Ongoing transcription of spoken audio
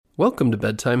Welcome to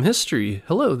Bedtime History.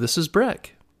 Hello, this is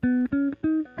Breck.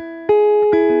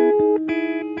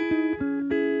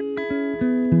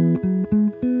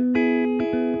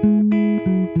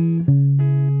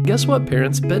 Guess what,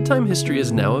 parents? Bedtime History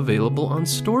is now available on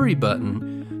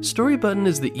Storybutton. Storybutton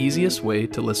is the easiest way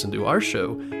to listen to our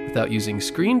show without using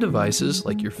screen devices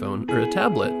like your phone or a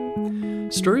tablet.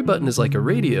 Storybutton is like a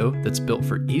radio that's built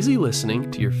for easy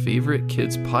listening to your favorite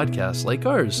kids' podcasts like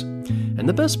ours. And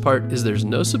the best part is there's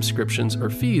no subscriptions or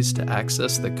fees to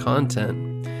access the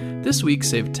content. This week,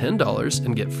 save $10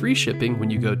 and get free shipping when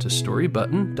you go to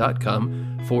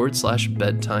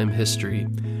storybutton.com/bedtime history.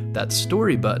 That's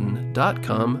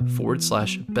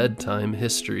storybutton.com/bedtime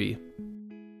history.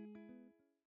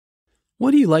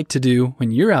 What do you like to do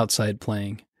when you're outside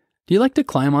playing? Do you like to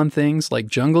climb on things like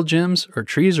jungle gyms or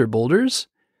trees or boulders?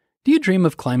 Do you dream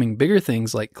of climbing bigger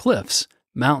things like cliffs,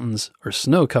 mountains, or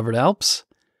snow-covered Alps?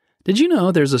 Did you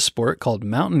know there's a sport called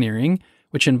mountaineering,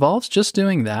 which involves just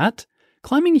doing that?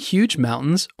 Climbing huge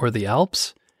mountains or the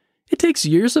Alps? It takes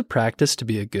years of practice to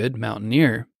be a good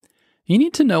mountaineer. You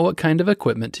need to know what kind of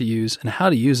equipment to use and how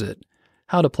to use it,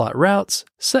 how to plot routes,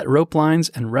 set rope lines,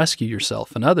 and rescue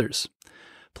yourself and others.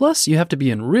 Plus, you have to be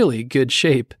in really good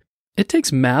shape. It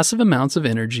takes massive amounts of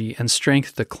energy and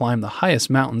strength to climb the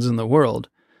highest mountains in the world.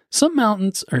 Some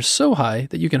mountains are so high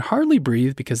that you can hardly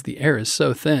breathe because the air is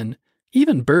so thin.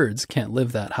 Even birds can't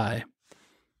live that high.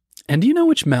 And do you know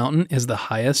which mountain is the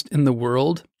highest in the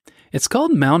world? It's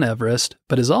called Mount Everest,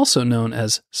 but is also known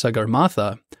as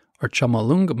Sagarmatha or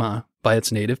Chomolungma by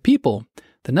its native people,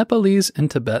 the Nepalese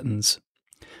and Tibetans.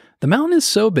 The mountain is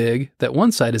so big that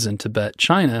one side is in Tibet,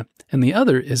 China, and the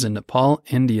other is in Nepal,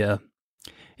 India.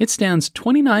 It stands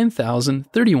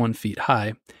 29,031 feet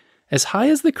high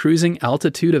as the cruising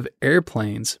altitude of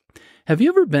airplanes. Have you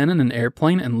ever been in an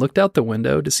airplane and looked out the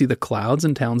window to see the clouds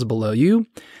and towns below you?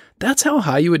 That's how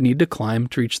high you would need to climb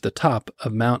to reach the top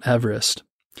of Mount Everest.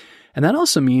 And that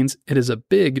also means it is a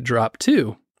big drop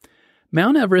too.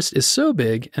 Mount Everest is so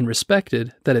big and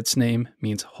respected that its name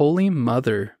means Holy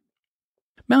Mother.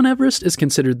 Mount Everest is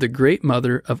considered the Great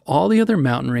Mother of all the other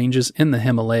mountain ranges in the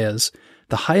Himalayas,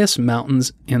 the highest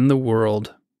mountains in the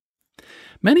world.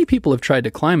 Many people have tried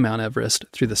to climb Mount Everest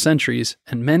through the centuries,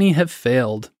 and many have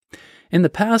failed. In the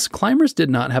past, climbers did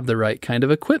not have the right kind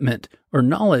of equipment or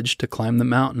knowledge to climb the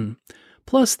mountain.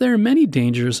 Plus, there are many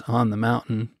dangers on the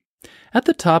mountain. At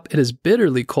the top, it is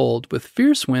bitterly cold with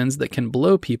fierce winds that can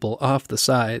blow people off the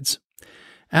sides.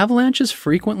 Avalanches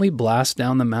frequently blast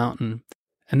down the mountain.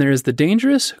 And there is the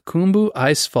dangerous Khumbu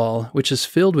Icefall, which is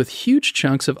filled with huge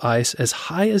chunks of ice as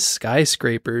high as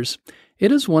skyscrapers.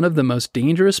 It is one of the most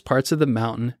dangerous parts of the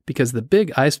mountain because the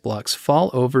big ice blocks fall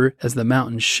over as the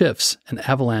mountain shifts and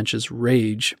avalanches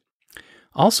rage.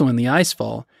 Also in the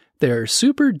icefall, there are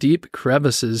super deep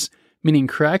crevices, meaning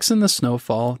cracks in the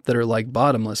snowfall that are like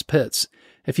bottomless pits.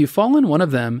 If you fall in one of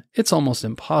them, it's almost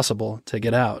impossible to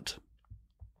get out.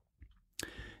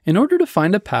 In order to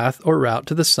find a path or route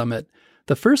to the summit,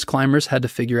 the first climbers had to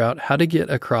figure out how to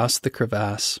get across the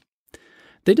crevasse.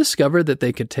 They discovered that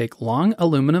they could take long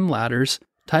aluminum ladders,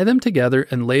 tie them together,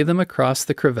 and lay them across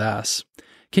the crevasse.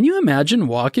 Can you imagine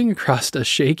walking across a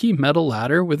shaky metal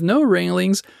ladder with no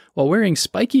railings while wearing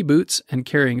spiky boots and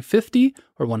carrying 50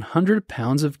 or 100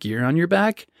 pounds of gear on your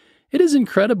back? It is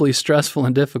incredibly stressful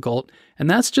and difficult, and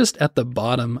that's just at the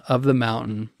bottom of the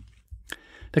mountain.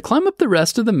 To climb up the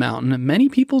rest of the mountain, many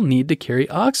people need to carry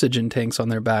oxygen tanks on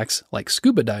their backs, like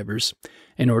scuba divers,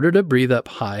 in order to breathe up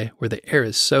high where the air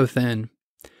is so thin.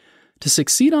 To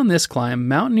succeed on this climb,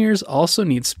 mountaineers also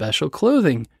need special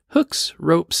clothing, hooks,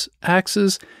 ropes,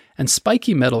 axes, and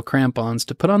spiky metal crampons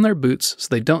to put on their boots so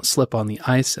they don't slip on the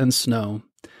ice and snow.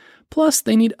 Plus,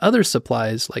 they need other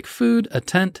supplies like food, a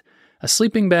tent, a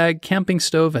sleeping bag, camping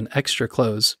stove, and extra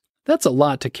clothes. That's a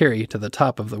lot to carry to the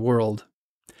top of the world.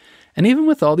 And even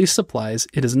with all these supplies,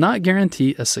 it does not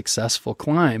guarantee a successful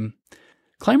climb.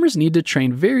 Climbers need to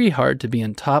train very hard to be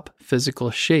in top physical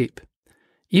shape.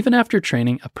 Even after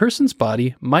training, a person's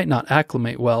body might not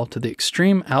acclimate well to the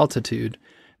extreme altitude,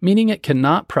 meaning it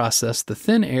cannot process the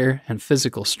thin air and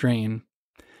physical strain.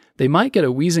 They might get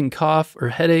a wheezing cough or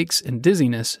headaches and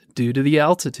dizziness due to the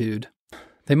altitude.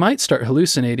 They might start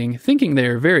hallucinating, thinking they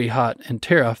are very hot, and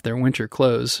tear off their winter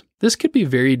clothes. This could be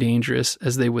very dangerous,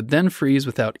 as they would then freeze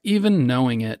without even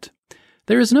knowing it.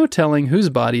 There is no telling whose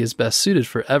body is best suited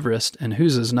for Everest and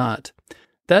whose is not.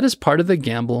 That is part of the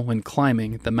gamble when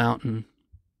climbing the mountain.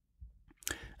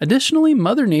 Additionally,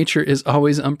 Mother Nature is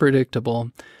always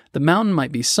unpredictable. The mountain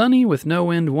might be sunny with no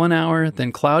wind 1 hour,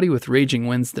 then cloudy with raging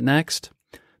winds the next.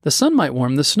 The sun might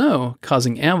warm the snow,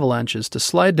 causing avalanches to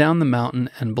slide down the mountain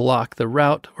and block the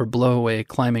route or blow away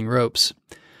climbing ropes.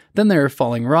 Then there are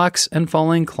falling rocks and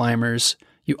falling climbers.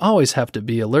 You always have to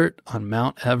be alert on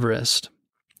Mount Everest.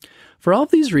 For all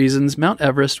of these reasons, Mount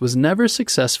Everest was never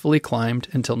successfully climbed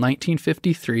until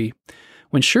 1953,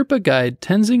 when Sherpa guide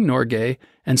Tenzing Norgay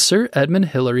and Sir Edmund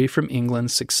Hillary from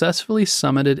England successfully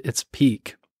summited its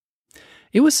peak.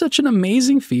 It was such an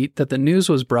amazing feat that the news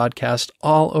was broadcast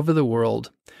all over the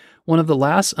world. One of the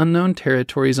last unknown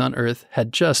territories on Earth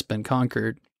had just been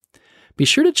conquered. Be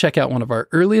sure to check out one of our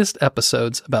earliest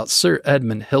episodes about Sir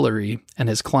Edmund Hillary and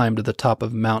his climb to the top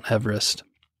of Mount Everest.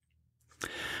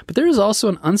 But there is also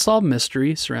an unsolved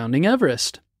mystery surrounding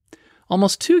Everest.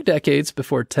 Almost 2 decades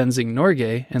before Tenzing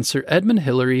Norgay and Sir Edmund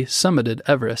Hillary summited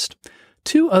Everest,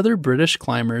 2 other British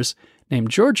climbers named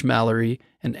George Mallory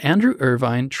and Andrew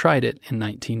Irvine tried it in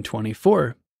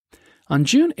 1924. On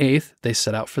June 8th, they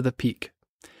set out for the peak.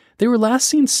 They were last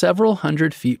seen several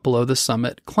hundred feet below the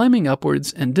summit, climbing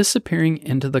upwards and disappearing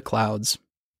into the clouds.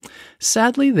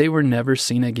 Sadly, they were never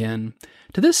seen again.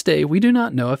 To this day, we do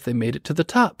not know if they made it to the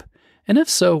top, and if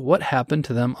so, what happened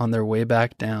to them on their way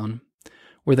back down.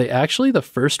 Were they actually the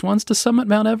first ones to summit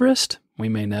Mount Everest? We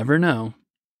may never know.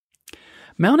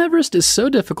 Mount Everest is so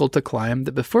difficult to climb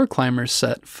that before climbers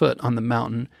set foot on the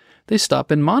mountain, they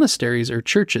stop in monasteries or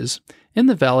churches in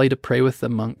the valley to pray with the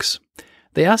monks.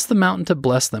 They ask the mountain to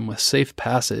bless them with safe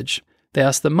passage. They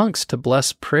ask the monks to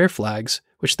bless prayer flags,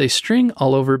 which they string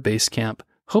all over base camp,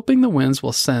 hoping the winds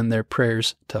will send their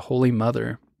prayers to Holy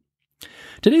Mother.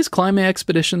 Today's climbing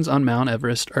expeditions on Mount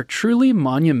Everest are truly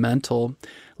monumental.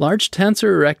 Large tents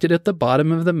are erected at the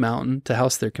bottom of the mountain to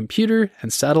house their computer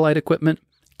and satellite equipment,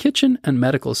 kitchen, and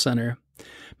medical center.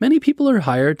 Many people are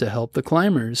hired to help the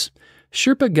climbers.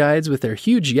 Sherpa guides with their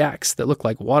huge yaks that look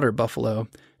like water buffalo,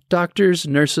 doctors,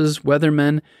 nurses,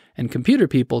 weathermen, and computer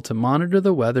people to monitor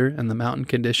the weather and the mountain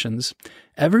conditions.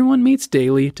 Everyone meets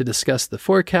daily to discuss the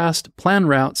forecast, plan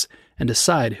routes, and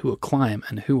decide who will climb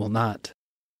and who will not.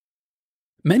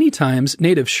 Many times,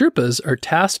 native Sherpas are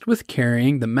tasked with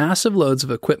carrying the massive loads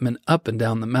of equipment up and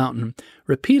down the mountain,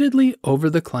 repeatedly over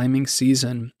the climbing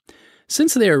season.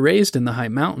 Since they are raised in the high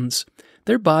mountains,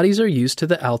 their bodies are used to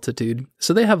the altitude,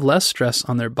 so they have less stress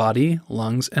on their body,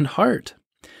 lungs, and heart.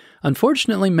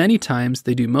 Unfortunately, many times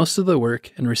they do most of the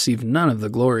work and receive none of the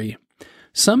glory.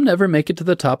 Some never make it to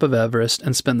the top of Everest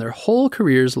and spend their whole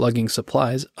careers lugging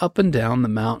supplies up and down the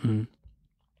mountain.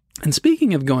 And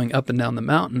speaking of going up and down the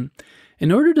mountain,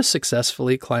 in order to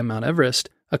successfully climb Mount Everest,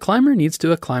 a climber needs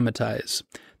to acclimatize.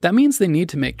 That means they need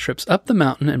to make trips up the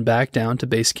mountain and back down to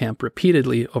base camp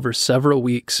repeatedly over several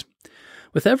weeks.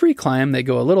 With every climb, they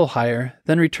go a little higher,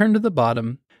 then return to the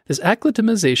bottom. This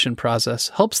acclimatization process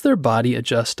helps their body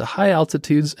adjust to high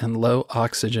altitudes and low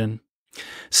oxygen.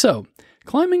 So,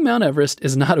 climbing Mount Everest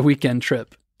is not a weekend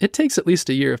trip. It takes at least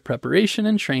a year of preparation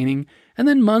and training, and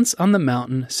then months on the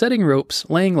mountain, setting ropes,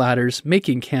 laying ladders,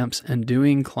 making camps, and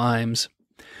doing climbs.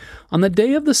 On the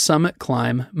day of the summit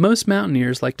climb, most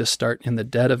mountaineers like to start in the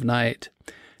dead of night.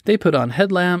 They put on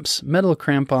headlamps, metal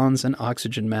crampons, and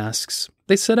oxygen masks.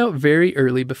 They set out very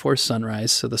early before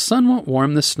sunrise so the sun won't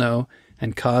warm the snow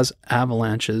and cause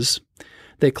avalanches.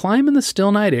 They climb in the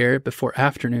still night air before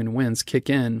afternoon winds kick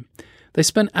in. They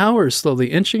spend hours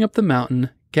slowly inching up the mountain,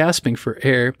 gasping for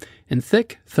air, in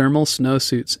thick thermal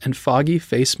snowsuits and foggy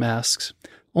face masks.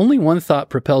 Only one thought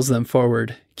propels them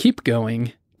forward: keep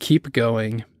going, keep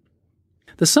going.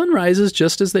 The sun rises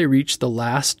just as they reach the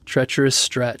last treacherous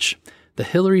stretch, the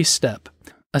Hillary Step,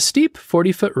 a steep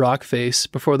 40-foot rock face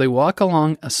before they walk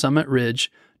along a summit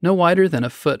ridge no wider than a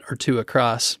foot or two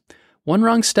across. One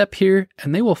wrong step here,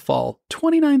 and they will fall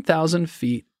 29,000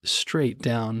 feet straight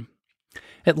down.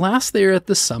 At last they are at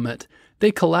the summit.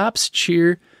 They collapse,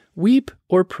 cheer, weep,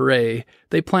 or pray.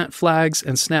 They plant flags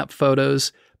and snap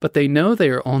photos, but they know they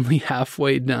are only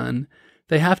halfway done.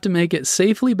 They have to make it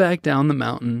safely back down the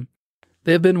mountain.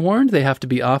 They have been warned they have to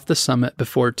be off the summit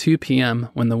before 2 p.m.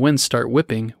 when the winds start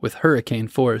whipping with hurricane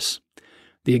force.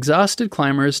 The exhausted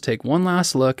climbers take one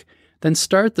last look, then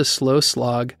start the slow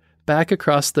slog back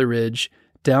across the ridge,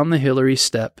 down the Hillary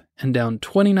Step, and down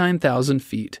 29,000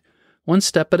 feet, one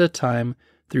step at a time,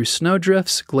 through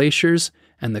snowdrifts, glaciers,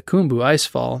 and the Khumbu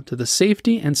icefall to the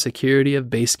safety and security of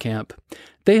base camp.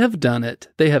 They have done it.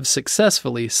 They have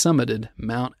successfully summited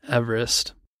Mount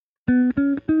Everest.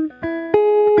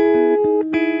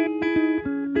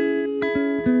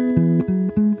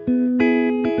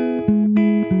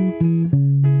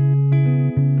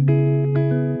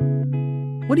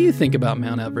 What do you think about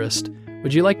Mount Everest?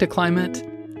 Would you like to climb it?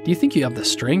 Do you think you have the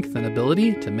strength and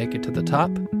ability to make it to the top?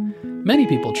 Many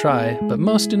people try, but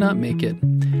most do not make it.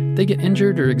 They get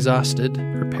injured or exhausted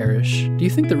or perish. Do you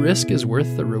think the risk is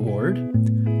worth the reward?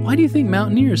 Why do you think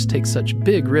mountaineers take such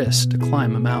big risks to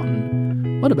climb a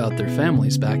mountain? What about their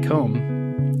families back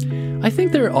home? I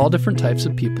think there are all different types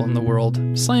of people in the world: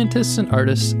 scientists and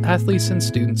artists, athletes and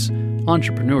students,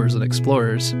 entrepreneurs and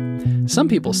explorers. Some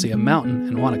people see a mountain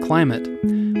and want to climb it.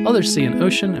 Others see an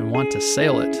ocean and want to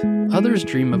sail it. Others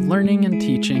dream of learning and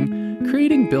teaching,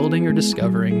 creating, building, or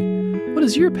discovering. What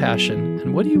is your passion,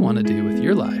 and what do you want to do with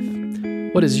your life?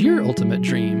 What is your ultimate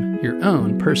dream, your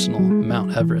own personal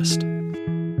Mount Everest?